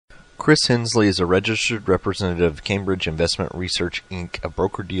Chris Hensley is a registered representative of Cambridge Investment Research, Inc., a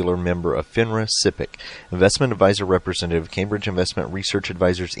broker-dealer member of FINRA SIPC, investment advisor representative of Cambridge Investment Research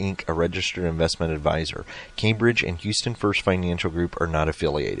Advisors, Inc., a registered investment advisor. Cambridge and Houston First Financial Group are not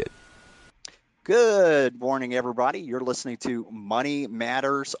affiliated. Good morning, everybody. You're listening to Money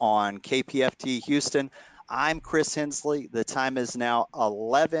Matters on KPFT Houston. I'm Chris Hensley. The time is now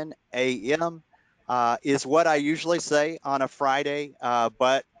 11 a.m. Is what I usually say on a Friday,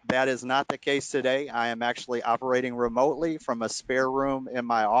 but that is not the case today. I am actually operating remotely from a spare room in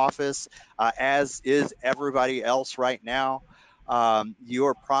my office, as is everybody else right now. You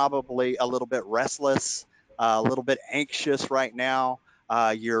are probably a little bit restless, a little bit anxious right now.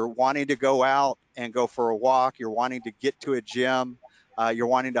 You're wanting to go out and go for a walk. You're wanting to get to a gym. You're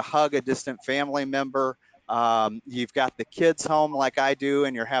wanting to hug a distant family member. You've got the kids home like I do,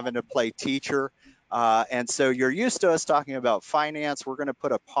 and you're having to play teacher. And so you're used to us talking about finance. We're going to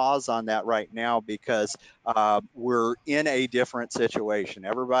put a pause on that right now because we're in a different situation.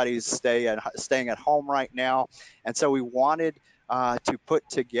 Everybody's staying at home right now. And so we wanted to put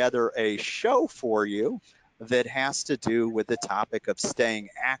together a show for you that has to do with the topic of staying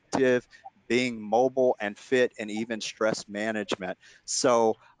active, being mobile and fit, and even stress management.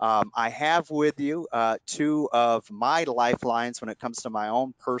 So I have with you two of my lifelines when it comes to my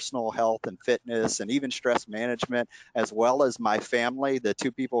own personal health and fitness and even stress management, as well as my family, the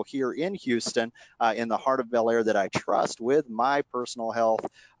two people here in Houston, in the heart of Bel Air that I trust with my personal health,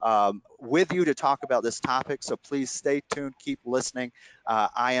 with you to talk about this topic. So please stay tuned, keep listening.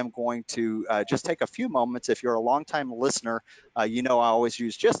 I am going to just take a few moments. If you're a longtime listener, you know I always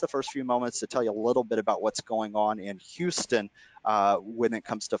use just the first few moments to tell you a little bit about what's going on in Houston when it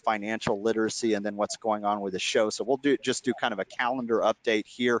comes to financial literacy and then what's going on with the show. So we'll just do kind of a calendar update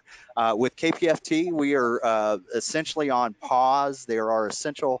here. With KPFT, we are essentially on pause. There are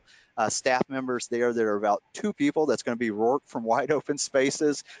essential staff members there that are about two people. That's going to be Rourke from Wide Open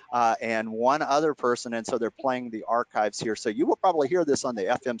Spaces and one other person. And so they're playing the archives here. So you will probably hear this on the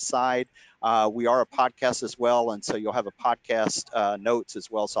FM side. We are a podcast as well. And so you'll have a podcast notes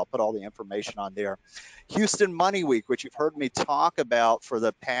as well. So I'll put all the information on there. Houston Money Week, which you've heard me talk about for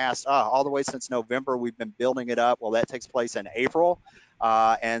the past, all the way since November. We've been building it up. Well, that takes place in April.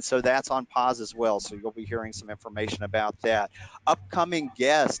 And so that's on pause as well. So you'll be hearing some information about that. Upcoming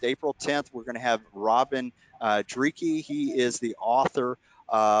guest, April 10th, we're going to have Robin Dreeke. He is the author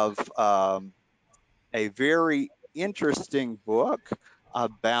of a very interesting book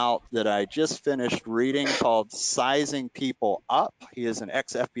that I just finished reading called Sizing People Up. He is an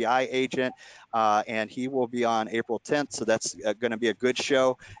ex-FBI agent, and he will be on April 10th. So that's going to be a good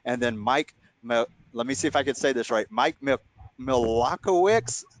show. And then Mike, let me see if I can say this right. Mike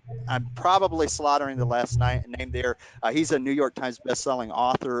Milakowicz. I'm probably slaughtering the last name there. He's a New York Times bestselling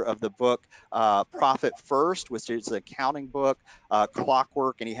author of the book Profit First, which is an accounting book,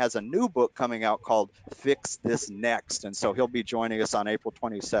 Clockwork, and he has a new book coming out called Fix This Next. And so he'll be joining us on April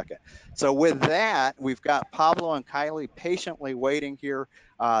 22nd. So with that, we've got Pablo and Kailee patiently waiting here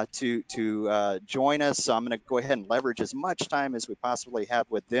to join us. So I'm going to go ahead and leverage as much time as we possibly have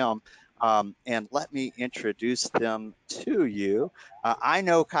with them. And let me introduce them to you. I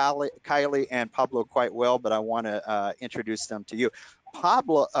know Kailee and Pablo quite well, but I want to introduce them to you.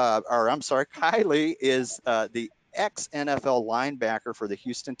 Kailee is the ex-NFL linebacker for the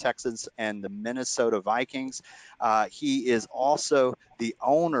Houston Texans and the Minnesota Vikings. He is also the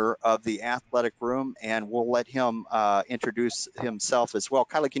owner of the Athletic Room, and we'll let him introduce himself as well.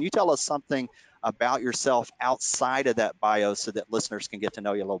 Kailee, can you tell us something about yourself outside of that bio so that listeners can get to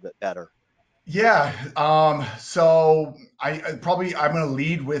know you a little bit better? Yeah. So I'm going to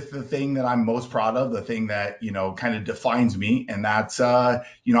lead with the thing that I'm most proud of, the thing that, kind of defines me. And that's,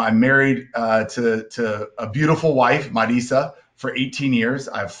 I'm married to a beautiful wife, Marisa, for 18 years.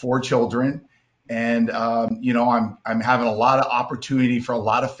 I have 4 children, and, I'm having a lot of opportunity for a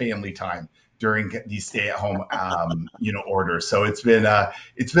lot of family time during these stay-at-home, orders. So it's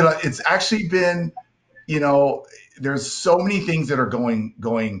actually been, there's so many things that are going,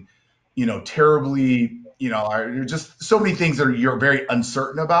 terribly, just so many things that you're very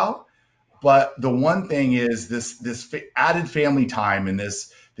uncertain about. But the one thing is this added family time and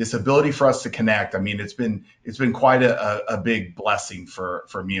this ability for us to connect. I mean, it's been quite a big blessing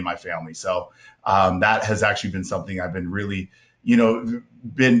for me and my family. So that has actually been something I've been really,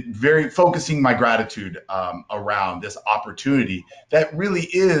 been very focusing my gratitude around this opportunity that really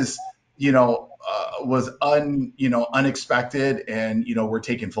is, was unexpected, and we're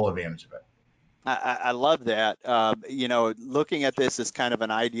taking full advantage of it. I love that. Looking at this is kind of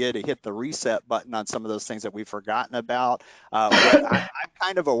an idea to hit the reset button on some of those things that we've forgotten about. I'm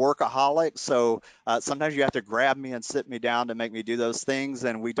kind of a workaholic, so sometimes you have to grab me and sit me down to make me do those things,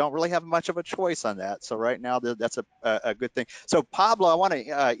 and we don't really have much of a choice on that. So right now, that's a good thing. So Pablo, I want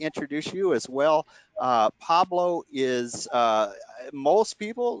to introduce you as well. Pablo is, most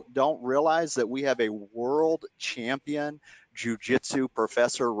people don't realize that we have a world champion jiu-jitsu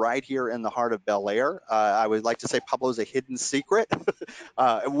professor right here in the heart of Bel Air. I would like to say Pablo's a hidden secret,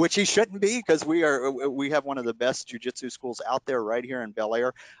 which he shouldn't be because we have one of the best jiu-jitsu schools out there right here in Bel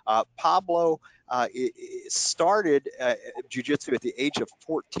Air. Pablo started jiu-jitsu at the age of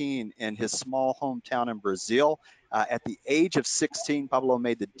 14 in his small hometown in Brazil. At the age of 16, Pablo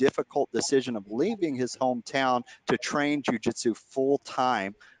made the difficult decision of leaving his hometown to train jiu-jitsu full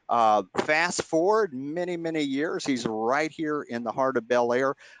time. Fast forward many, many years, he's right here in the heart of Bel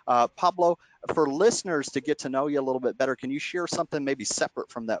Air. Pablo, for listeners to get to know you a little bit better, can you share something maybe separate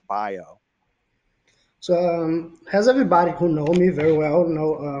from that bio? So, as everybody who know me very well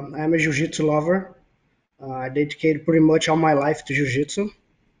know, I'm a jiu-jitsu lover. I dedicated pretty much all my life to jiu-jitsu.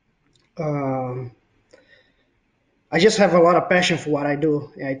 Um, I just have a lot of passion for what I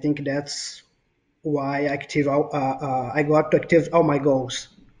do. And I think that's why I got to achieve all my goals.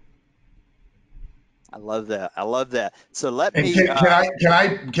 I love that. I love that. So let And me.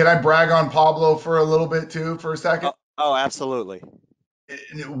 can I brag on Pablo for a little bit too for a second? Oh, absolutely.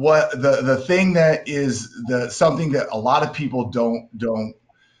 What the thing that is the something that a lot of people don't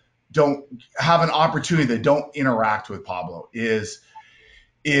have an opportunity, that don't interact with Pablo, is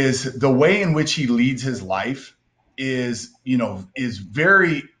the way in which he leads his life is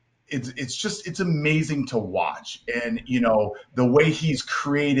very, it's amazing to watch. And the way he's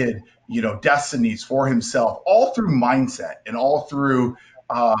created destinies for himself, all through mindset and all through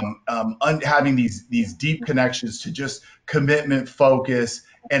having these deep connections to just commitment, focus,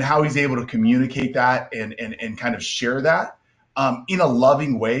 and how he's able to communicate that and kind of share that in a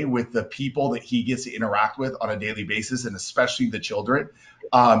loving way with the people that he gets to interact with on a daily basis, and especially the children,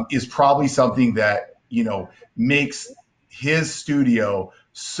 is probably something that makes his studio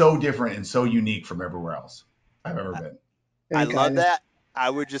so different and so unique from everywhere else I've ever been. I And love Kailee. that. I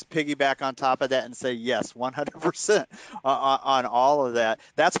would just piggyback on top of that and say yes, 100% on all of that.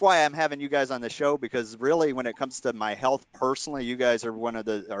 That's why I'm having you guys on the show, because really, when it comes to my health personally, you guys are one of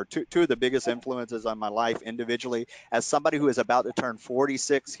the or two of the biggest influences on my life individually. As somebody who is about to turn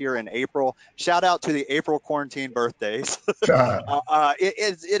 46 here in April, shout out to the April quarantine birthdays.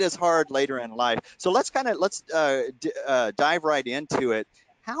 It is hard later in life. So let's dive right into it.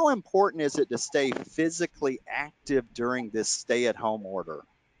 How important is it to stay physically active during this stay-at-home order?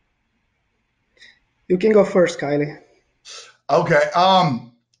 You can go first, Kylie. Okay.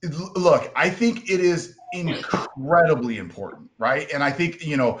 Look, I think it is incredibly important, right? And I think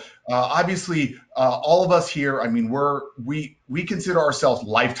obviously, all of us here. I mean, we consider ourselves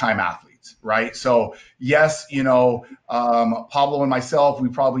lifetime athletes, right? So yes, Pablo and myself, we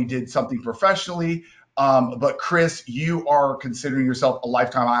probably did something professionally. But Chris, you are considering yourself a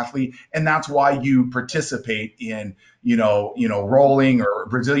lifetime athlete, and that's why you participate in, rolling or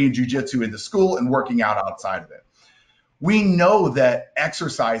Brazilian jiu-jitsu in the school and working out outside of it. We know that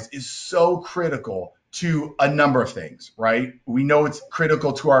exercise is so critical to a number of things, right? We know it's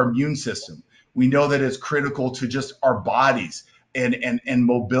critical to our immune system. We know that it's critical to just our bodies and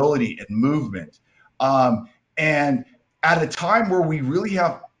mobility and movement. And at a time where we really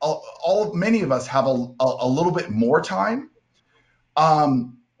have many of us have a little bit more time,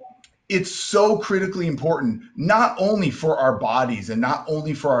 um, it's so critically important, not only for our bodies and not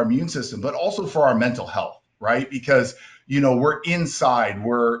only for our immune system, but also for our mental health, right? Because we're inside,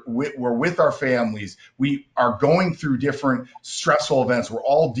 we're with our families, we are going through different stressful events. We're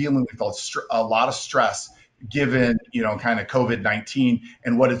all dealing with a lot of stress, given kind of COVID-19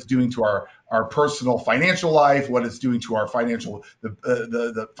 and what it's doing to our personal financial life, what it's doing to our financial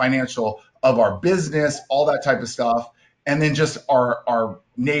the financial of our business, all that type of stuff, and then just our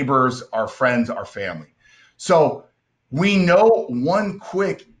neighbors, our friends, our family. So we know one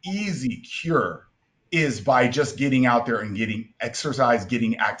quick, easy cure is by just getting out there and getting exercise,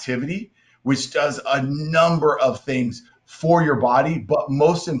 getting activity, which does a number of things for your body, but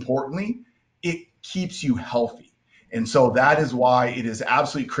most importantly, it keeps you healthy. And so that is why it is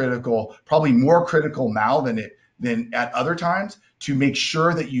absolutely critical, probably more critical now than at other times, to make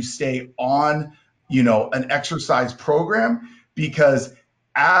sure that you stay on an exercise program, because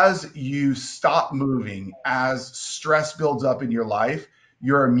as you stop moving, as stress builds up in your life,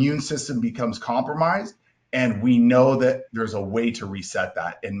 your immune system becomes compromised, And we know that there's a way to reset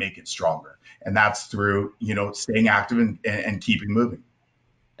that and make it stronger. And that's through, staying active and keeping moving.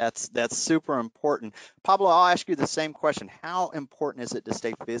 That's super important. Pablo, I'll ask you the same question. How important is it to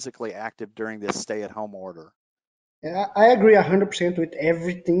stay physically active during this stay-at-home order? Yeah, I agree 100% with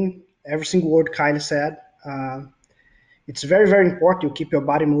everything, every single word Kailee said. It's very, very important you keep your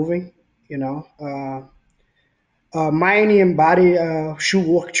body moving. You know, mind and body should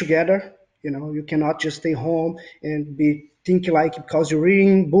work together. You know, you cannot just stay home and be thinking like because you're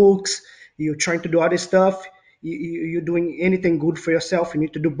reading books, you're trying to do other stuff, you're doing anything good for yourself. You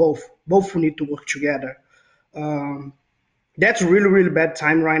need to do both. Both need to work together. Um, that's really, really bad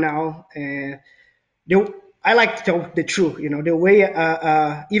time right now. And I like to tell the truth. You know, the way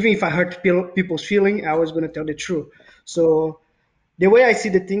even if I hurt people's feeling, I was going to tell the truth. So the way I see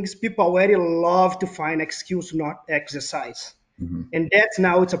the things, people already love to find excuse to not exercise. Mm-hmm. And that's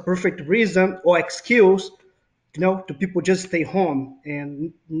now it's a perfect reason or excuse, to people just stay home.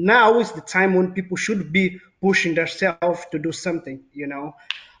 And now is the time when people should be pushing themselves to do something.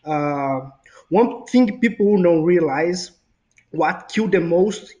 Uh, One thing people don't realize, what killed the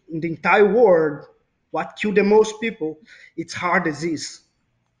most in the entire world, what killed the most people, it's heart disease.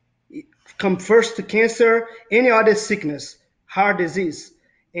 It come first to cancer, any other sickness, heart disease.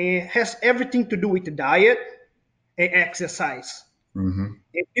 And it has everything to do with the diet and exercise. Mm-hmm.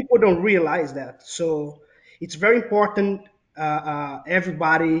 And people don't realize that. So it's very important.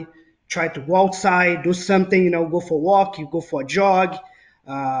 Everybody try to go outside, do something, go for a walk, you go for a jog,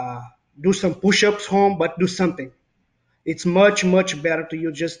 uh, do some push-ups home, but do something. It's much, much better to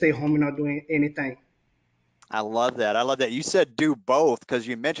you just stay home and not doing anything. I love that. I love that. You said do both because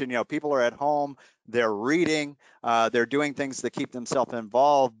you mentioned, people are at home, they're reading, they're doing things to keep themselves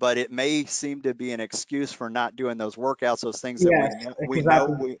involved, but it may seem to be an excuse for not doing those workouts, those things that Yes, we know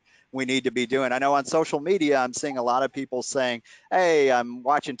exactly. we need to be doing. I know on social media, I'm seeing a lot of people saying, "Hey, I'm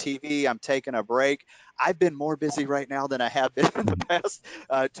watching TV, I'm taking a break." I've been more busy right now than I have been in the past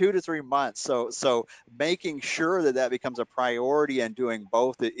 2 to 3 months. So making sure that becomes a priority and doing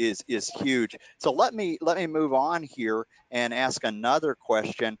both is huge. So let me move on here and ask another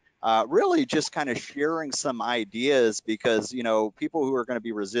question. Really, just kind of sharing some ideas because people who are going to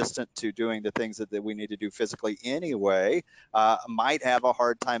be resistant to doing the things that we need to do physically anyway might have a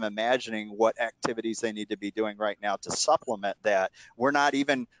hard time imagining what activities they need to be doing right now to supplement that. We're not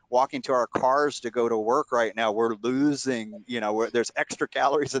even walking to our cars to go to work right now. We're losing, there's extra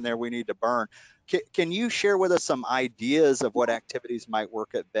calories in there we need to burn. Can you share with us some ideas of what activities might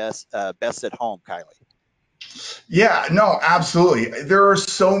work at best at home, Kailee? Yeah, no, absolutely. There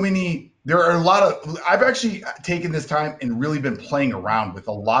are a lot of, I've actually taken this time and really been playing around with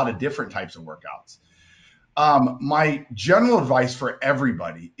a lot of different types of workouts. My general advice for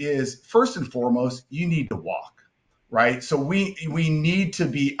everybody is first and foremost, you need to walk, right? So we need to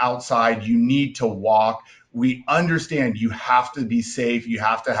be outside. You need to walk. We understand you have to be safe. You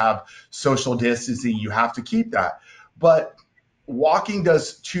have to have social distancing. You have to keep that. But walking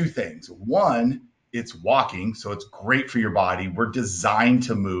does two things. One, it's walking, so it's great for your body. We're designed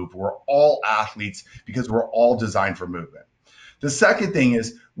to move. We're all athletes because we're all designed for movement. The second thing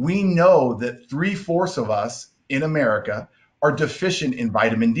is we know that 3/4 of us in America are deficient in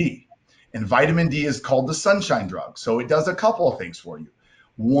vitamin D. And vitamin D is called the sunshine drug. So it does a couple of things for you.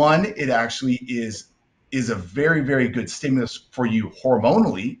 One, it actually is a very, very good stimulus for you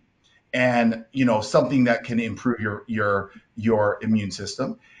hormonally, and something that can improve your immune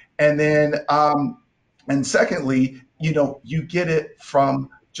system. And then and secondly, you get it from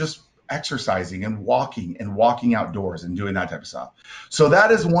just exercising and walking outdoors and doing that type of stuff. So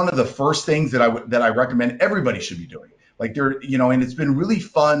that is one of the first things that I recommend everybody should be doing. Like and it's been really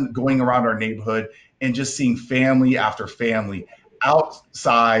fun going around our neighborhood and just seeing family after family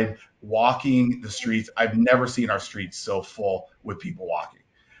outside walking the streets. I've never seen our streets so full with people walking.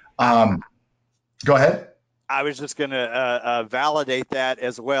 Go ahead. I was just going to validate that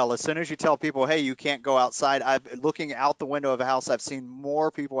as well. As soon as you tell people, "Hey, you can't go outside," looking out the window of a house, I've seen more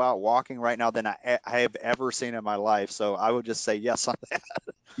people out walking right now than I have ever seen in my life. So I would just say yes on that.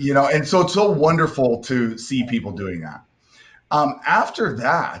 And so it's so wonderful to see people doing that. After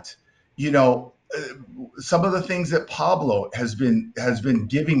that, you know, uh, some of the things that Pablo has been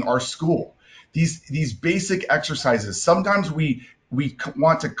giving our school, these basic exercises. Sometimes we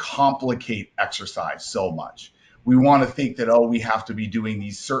want to complicate exercise so much. We want to think that, oh, we have to be doing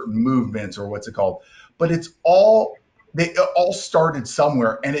these certain movements or what's it called, but they all started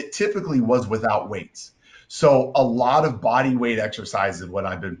somewhere, and it typically was without weights. So a lot of body weight exercises, what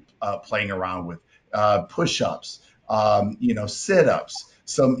I've been playing around with, push-ups, sit-ups,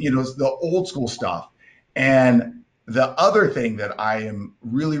 some, the old school stuff. And the other thing that I am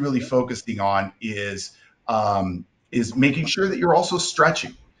really, really focusing on is making sure that you're also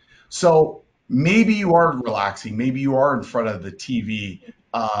stretching. So maybe you are relaxing, maybe you are in front of the TV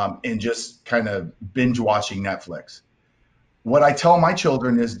and just kind of binge watching Netflix. What I tell my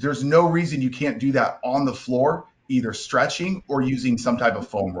children is there's no reason you can't do that on the floor, either stretching or using some type of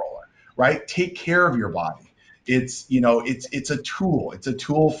foam roller, right? Take care of your body. It's a tool. It's a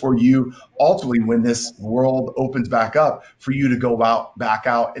tool for you ultimately when this world opens back up for you to go out back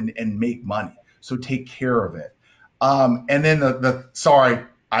out and make money. So take care of it. And then sorry,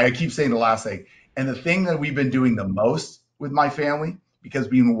 I keep saying the last thing. And the thing that we've been doing the most with my family, because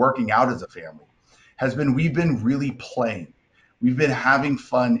we've been working out as a family, has been we've been really playing. We've been having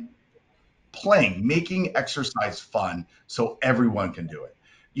fun playing, making exercise fun so everyone can do it.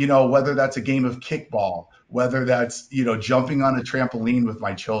 Whether that's a game of kickball, whether that's, jumping on a trampoline with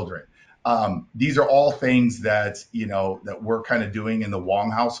my children. These are all things that we're kind of doing in the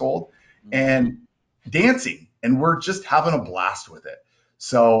Wong household and dancing, and we're just having a blast with it.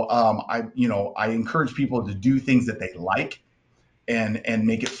 So I encourage people to do things that they like and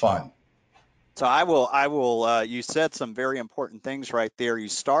make it fun. So I will. You said some very important things right there. You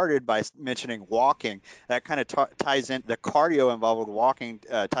started by mentioning walking. That kind of ties in the cardio involved with walking,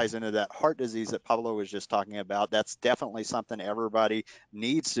 ties into that heart disease that Pablo was just talking about. That's definitely something everybody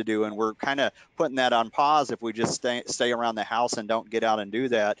needs to do, and we're kind of putting that on pause if we just stay around the house and don't get out and do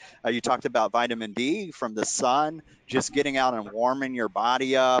that. You talked about vitamin D from the sun, just getting out and warming your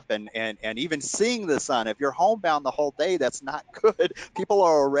body up, and even seeing the sun. If you're homebound the whole day, that's not good. People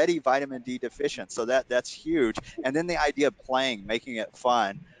are already vitamin D deficient, so that's huge. And then the idea of playing, making it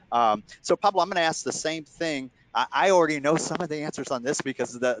fun. So Pablo, I'm going to ask the same thing. I already know some of the answers on this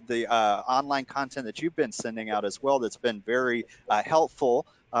because of the online content that you've been sending out as well. That's been very helpful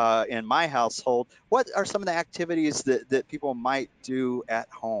in my household. What are some of the activities that people might do at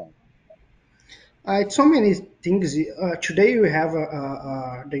home? It's so many things. Today you have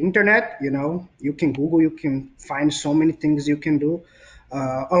the internet. You can Google. You can find so many things you can do.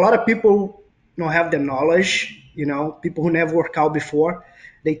 A lot of people don't have the knowledge. People who never worked out before,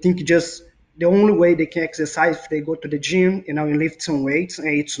 they think just the only way they can exercise if they go to the gym, and lift some weights, and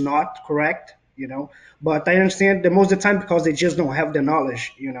it's not correct. But I understand that most of the time because they just don't have the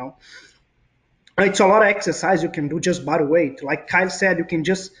knowledge. It's a lot of exercise you can do just body weight. Like Kyle said, you can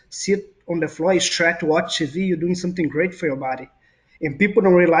just sit on the floor, stretch, watch TV. You're doing something great for your body, and people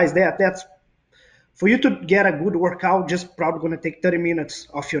don't realize that. That's for you to get a good workout. Just probably going to take 30 minutes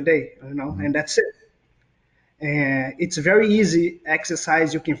of your day, and that's it. And it's a very easy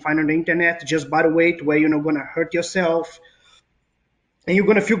exercise you can find on the internet, just body weight, where you're not going to hurt yourself, and you're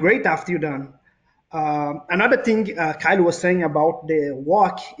going to feel great after you're done. Another thing Kyle was saying about the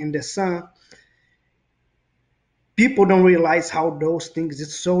walk in the sun, people don't realize how those things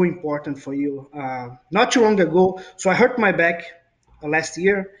is so important for you. Not too long ago, so I hurt my back last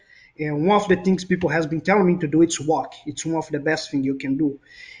year, and one of the things people has been telling me to do is walk. It's one of the best thing you can do.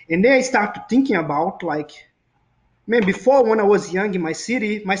 And then I started thinking about like, man, before when I was young in my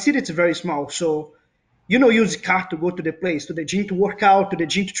city it's very small, so use car to go to the place, to the gym to work out, to the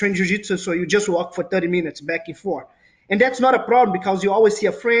gym to train jiu-jitsu, so you just walk for 30 minutes back and forth. And that's not a problem because you always see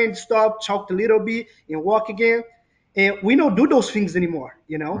a friend, stop, talk a little bit, and walk again. And we don't do those things anymore.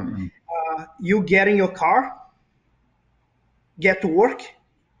 Mm-mm. You get in your car, get to work,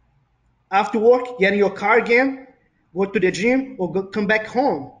 after work, get in your car again, go to the gym, or come back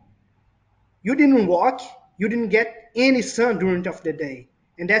home. You didn't walk, you didn't get any sun during of the day.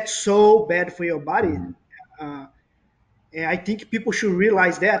 And that's so bad for your body. Mhm. Uh, And I think people should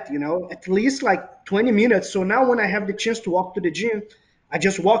realize that, at least like 20 minutes. So now when I have the chance to walk to the gym, I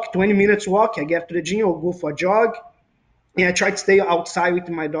just walk 20 minutes walk. I get to the gym or go for a jog. And I try to stay outside with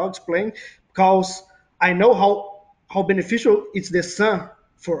my dogs playing because I know how beneficial it's the sun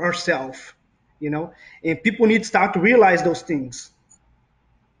for ourselves. And people need to start to realize those things.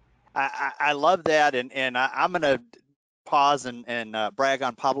 I love that, and I'm going to pause and brag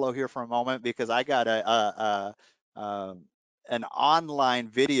on Pablo here for a moment because I got an online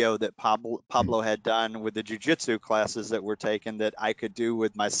video that Pablo had done with the jujitsu classes that we're taking that I could do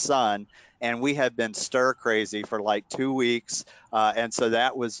with my son, and we have been stir crazy for like 2 weeks, and so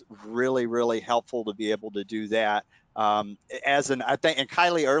that was really helpful to be able to do that. I think, and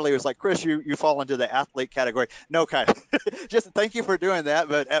Kailee earlier was like, Chris, you fall into the athlete category. No, Kailee, just thank you for doing that.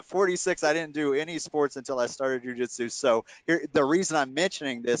 But at 46, I didn't do any sports until I started jujitsu. So the reason I'm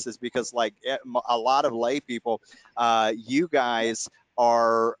mentioning this is because like a lot of lay people, you guys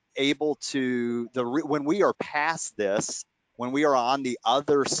are able to when we are past this, when we are on the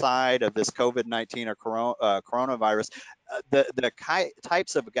other side of this COVID-19 or coronavirus, the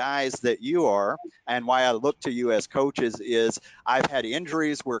types of guys that you are, and why I look to you as coaches is I've had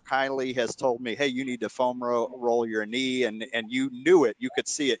injuries where Kailee has told me, hey, you need to foam roll your knee, and you knew it, you could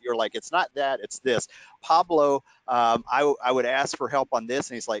see it. You're like, it's not that, it's this. Pablo, I would ask for help on this,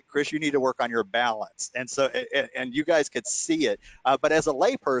 and he's like, Chris, you need to work on your balance. And so, and you guys could see it. But as a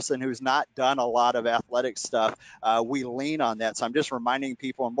layperson who's not done a lot of athletic stuff, we lean on that. So I'm just reminding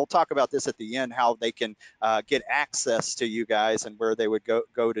people, and we'll talk about this at the end, how they can get access to you guys and where they would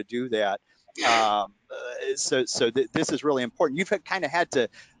go to do that. This is really important. You've kind of had to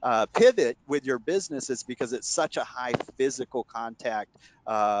pivot with your businesses because it's such a high physical contact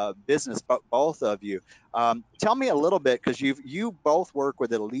business, but both of you. Tell me a little bit, because you both work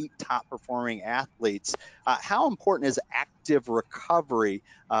with elite top performing athletes. How important is active recovery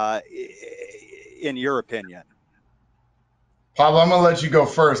in your opinion? Pablo, I'm going to let you go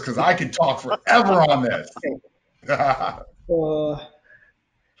first because I could talk forever on this.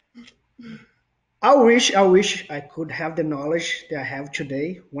 I wish I could have the knowledge that I have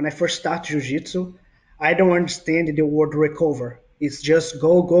today. When I first started jiu-jitsu, I don't understand the word recover. It's just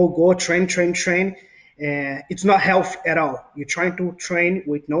go, train. And it's not health at all. You're trying to train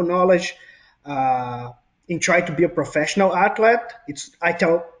with no knowledge and try to be a professional athlete. I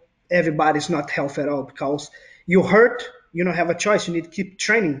tell everybody it's not health at all, because you hurt, you don't have a choice. You need to keep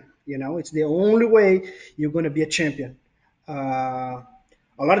training. It's the only way you're going to be a champion. A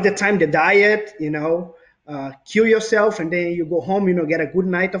lot of the time, the diet, kill yourself, and then you go home, get a good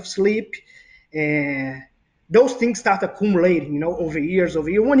night of sleep. And those things start accumulating, over years.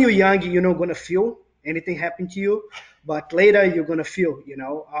 When you're young, you're not going to feel anything happen to you. But later, you're going to feel,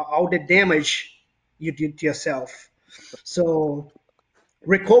 all the damage you did to yourself. So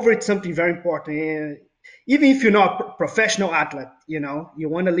recovery is something very important. And even if you're not a professional athlete, you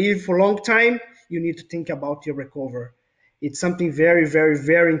want to live for a long time, you need to think about your recovery. It's something very, very,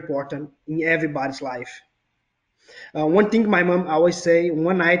 very important in everybody's life. One thing my mom always say,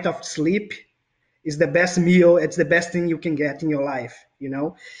 one night of sleep is the best meal. It's the best thing you can get in your life.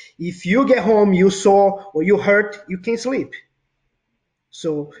 If you get home, you sore or you hurt, you can't sleep.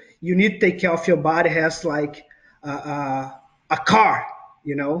 So you need to take care of your body as like a car,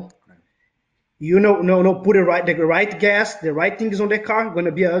 put the right gas, the right things on the car.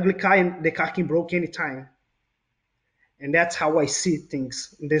 Gonna be an ugly car, and the car can break anytime. And that's how I see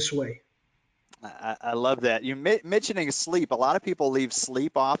things this way. I love that. You mentioning sleep. A lot of people leave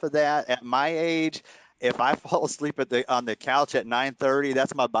sleep off of that. At my age, if I fall asleep on the couch at 9:30,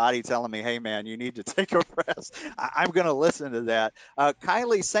 that's my body telling me, "Hey, man, you need to take a rest." I'm going to listen to that.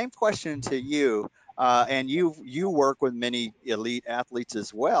 Kailee, same question to you. And you work with many elite athletes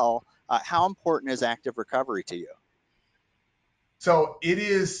as well. How important is active recovery to you? So it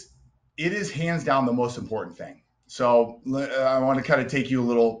is hands down the most important thing. So I want to kind of take you a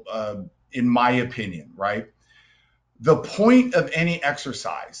little, in my opinion, right? The point of any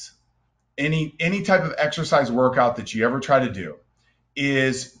exercise, any type of exercise workout that you ever try to do,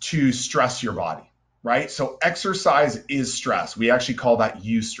 is to stress your body, right? So exercise is stress. We actually call that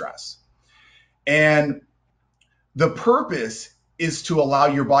eustress. And the purpose is to allow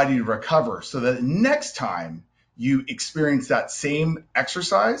your body to recover so that next time you experience that same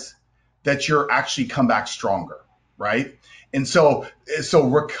exercise, that you're actually come back stronger, right? And so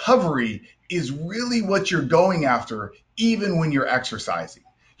recovery is really what you're going after, even when you're exercising.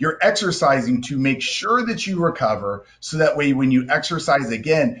 You're exercising to make sure that you recover, so that way when you exercise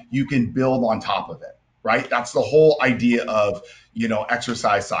again, you can build on top of it, right? That's the whole idea of,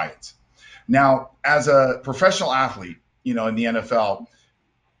 exercise science. Now, as a professional athlete, in the NFL,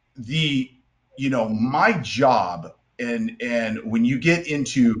 my job, and when you get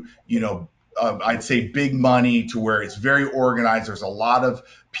into, I'd say big money, to where it's very organized, there's a lot of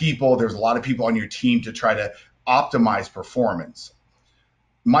people on your team to try to optimize performance.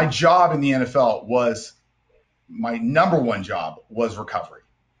 My job in the NFL my number one job was recovery,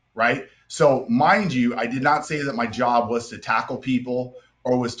 right? So mind you, I did not say that my job was to tackle people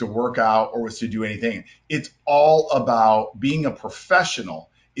or was to work out or was to do anything. It's all about being a professional,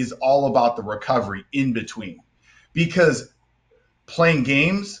 is all about the recovery in between. Because playing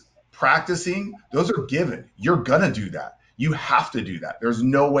games, practicing, those are given. You're going to do that. You have to do that. There's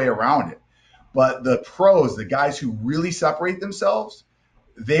no way around it. But the pros, the guys who really separate themselves,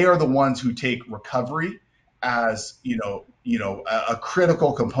 they are the ones who take recovery as, a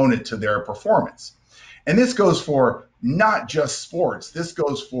critical component to their performance. And this goes for not just sports. This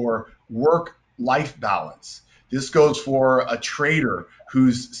goes for work-life balance. This goes for a trader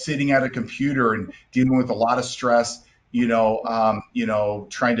who's sitting at a computer and dealing with a lot of stress,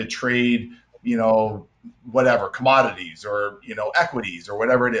 trying to trade, whatever commodities or, equities or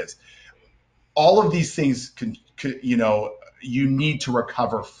whatever it is. All of these things you need to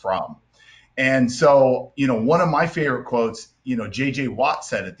recover from. And so, one of my favorite quotes, JJ Watt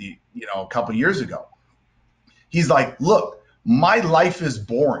said at a couple years ago. He's like, look, my life is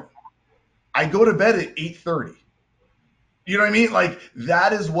boring. I go to bed at 8:30. You know what I mean? Like,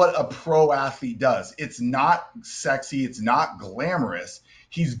 that is what a pro athlete does. It's not sexy. It's not glamorous.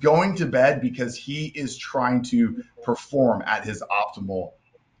 He's going to bed because he is trying to perform at his optimal,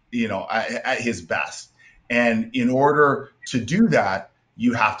 at his best. And in order to do that,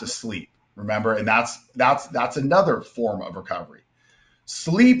 you have to sleep. Remember? And that's another form of recovery.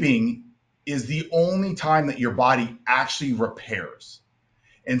 Sleeping is the only time that your body actually repairs.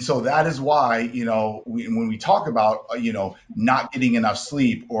 And so that is why, when we talk about, not getting enough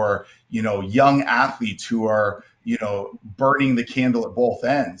sleep, or, young athletes who are, burning the candle at both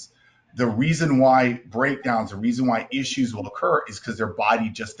ends, the reason why breakdowns, the reason why issues will occur is because their body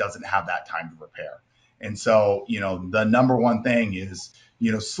just doesn't have that time to repair. And so, the number one thing is,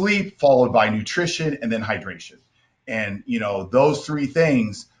 sleep, followed by nutrition, and then hydration. And, those three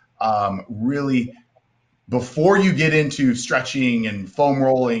things really, before you get into stretching and foam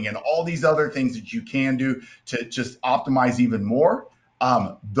rolling and all these other things that you can do to just optimize even more,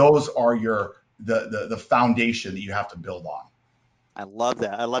 those are the foundation that you have to build on. I love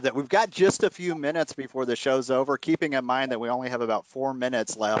that. I love that. We've got just a few minutes before the show's over, keeping in mind that we only have about 4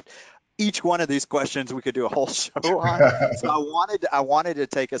 minutes left. Each one of these questions we could do a whole show on. So I wanted to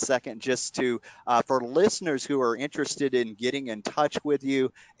take a second just to, for listeners who are interested in getting in touch with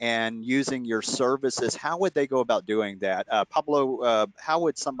you and using your services, how would they go about doing that? Pablo, how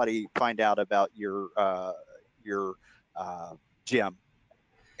would somebody find out about your gym?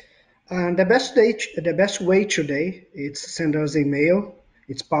 The best way today is send us an email.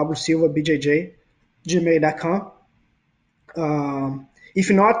 It's Pablo Silva BJJ gmail.com. If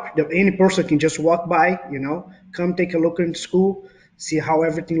not, any person can just walk by, come take a look in school, see how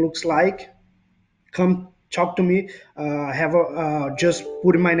everything looks like. Come talk to me. Just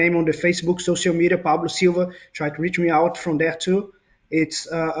putting my name on the Facebook, social media, Pablo Silva. Try to reach me out from there too. It's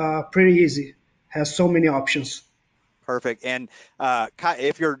pretty easy. Has so many options. Perfect. And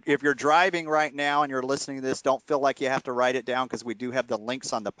if you're driving right now and you're listening to this, don't feel like you have to write it down, because we do have the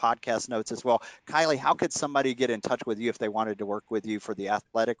links on the podcast notes as well. Kailee, how could somebody get in touch with you if they wanted to work with you for the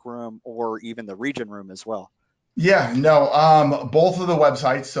athletic room or even the Regen Room as well? Yeah, no, both of the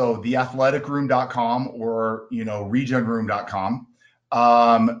websites, so theathleticroom.com or, regenroom.com.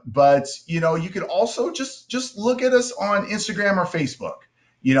 But, you could also just look at us on Instagram or Facebook.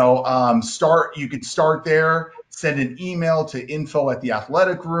 You could start there, send an email to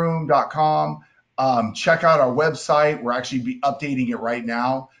info@theathleticroom.com. Check out our website. We're actually be updating it right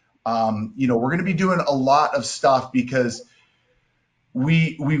now. We're going to be doing a lot of stuff because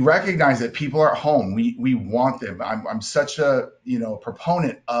we recognize that people are at home. We want them. I'm such a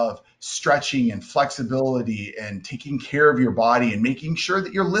proponent of stretching and flexibility and taking care of your body and making sure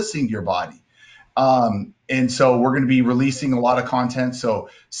that you're listening to your body. And so we're going to be releasing a lot of content. So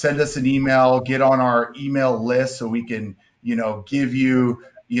send us an email, get on our email list so we can, give you,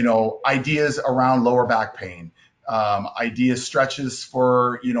 ideas around lower back pain, ideas, stretches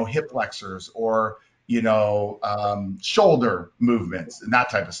for, hip flexors or, shoulder movements and that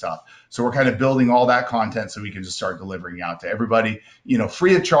type of stuff. So we're kind of building all that content so we can just start delivering out to everybody,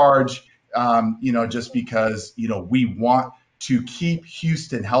 free of charge, just because, we want to keep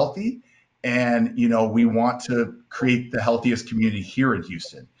Houston healthy. And, we want to create the healthiest community here in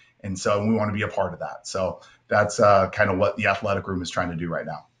Houston. And so we want to be a part of that. So that's kind of what the Athletic Room is trying to do right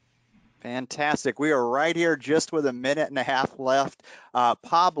now. Fantastic. We are right here just with a minute and a half left.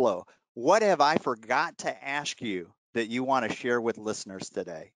 Pablo, what have I forgot to ask you that you want to share with listeners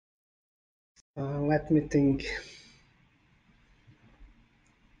today? Let me think.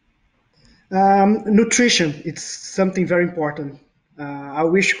 Nutrition, it's something very important. I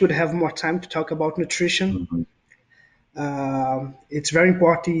wish we could have more time to talk about nutrition. Mm-hmm. It's very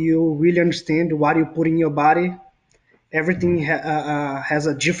important you really understand what you put in your body. Everything has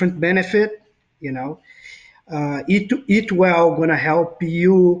a different benefit, Eat well gonna help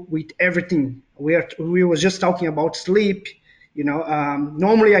you with everything. We was just talking about sleep.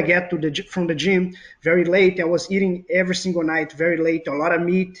 Normally I get from the gym very late. I was eating every single night very late, a lot of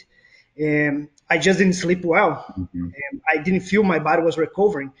meat, and I just didn't sleep well. Mm-hmm. And I didn't feel my body was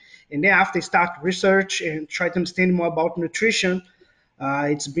recovering. And then after I start research and try to understand more about nutrition,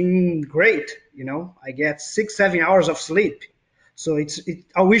 it's been great. I get 6-7 hours of sleep. So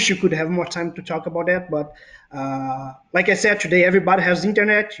I wish you could have more time to talk about that, but like I said today, everybody has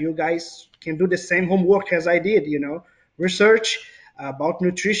internet. You guys can do the same homework as I did. Research about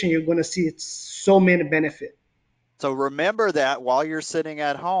nutrition. You're gonna see it's so many benefits. So remember that while you're sitting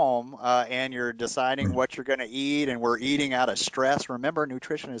at home and you're deciding what you're going to eat, and we're eating out of stress, remember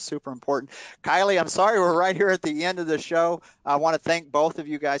nutrition is super important. Kailee, I'm sorry we're right here at the end of the show. I want to thank both of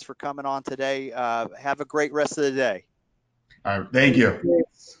you guys for coming on today. Have a great rest of the day. All right, thank you.